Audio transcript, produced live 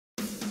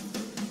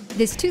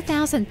This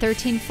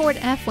 2013 Ford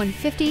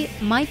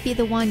F-150 might be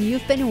the one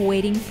you've been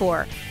waiting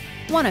for.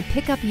 Want a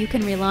pickup you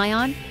can rely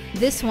on?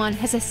 This one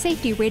has a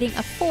safety rating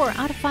of 4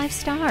 out of 5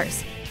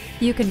 stars.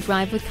 You can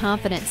drive with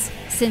confidence,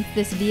 since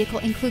this vehicle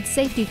includes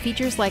safety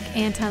features like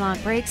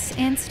anti-lock brakes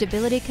and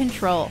stability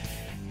control.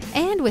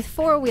 And with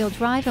 4-wheel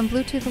drive and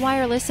Bluetooth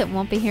wireless, it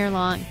won't be here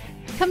long.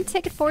 Come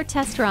take it for a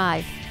test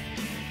drive.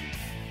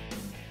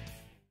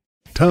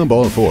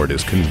 Tomball Ford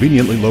is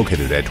conveniently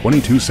located at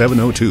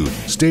 22702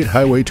 State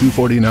Highway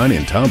 249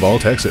 in Tomball,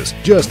 Texas,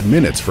 just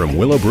minutes from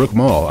Willowbrook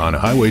Mall on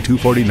Highway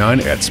 249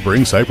 at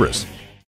Spring Cypress.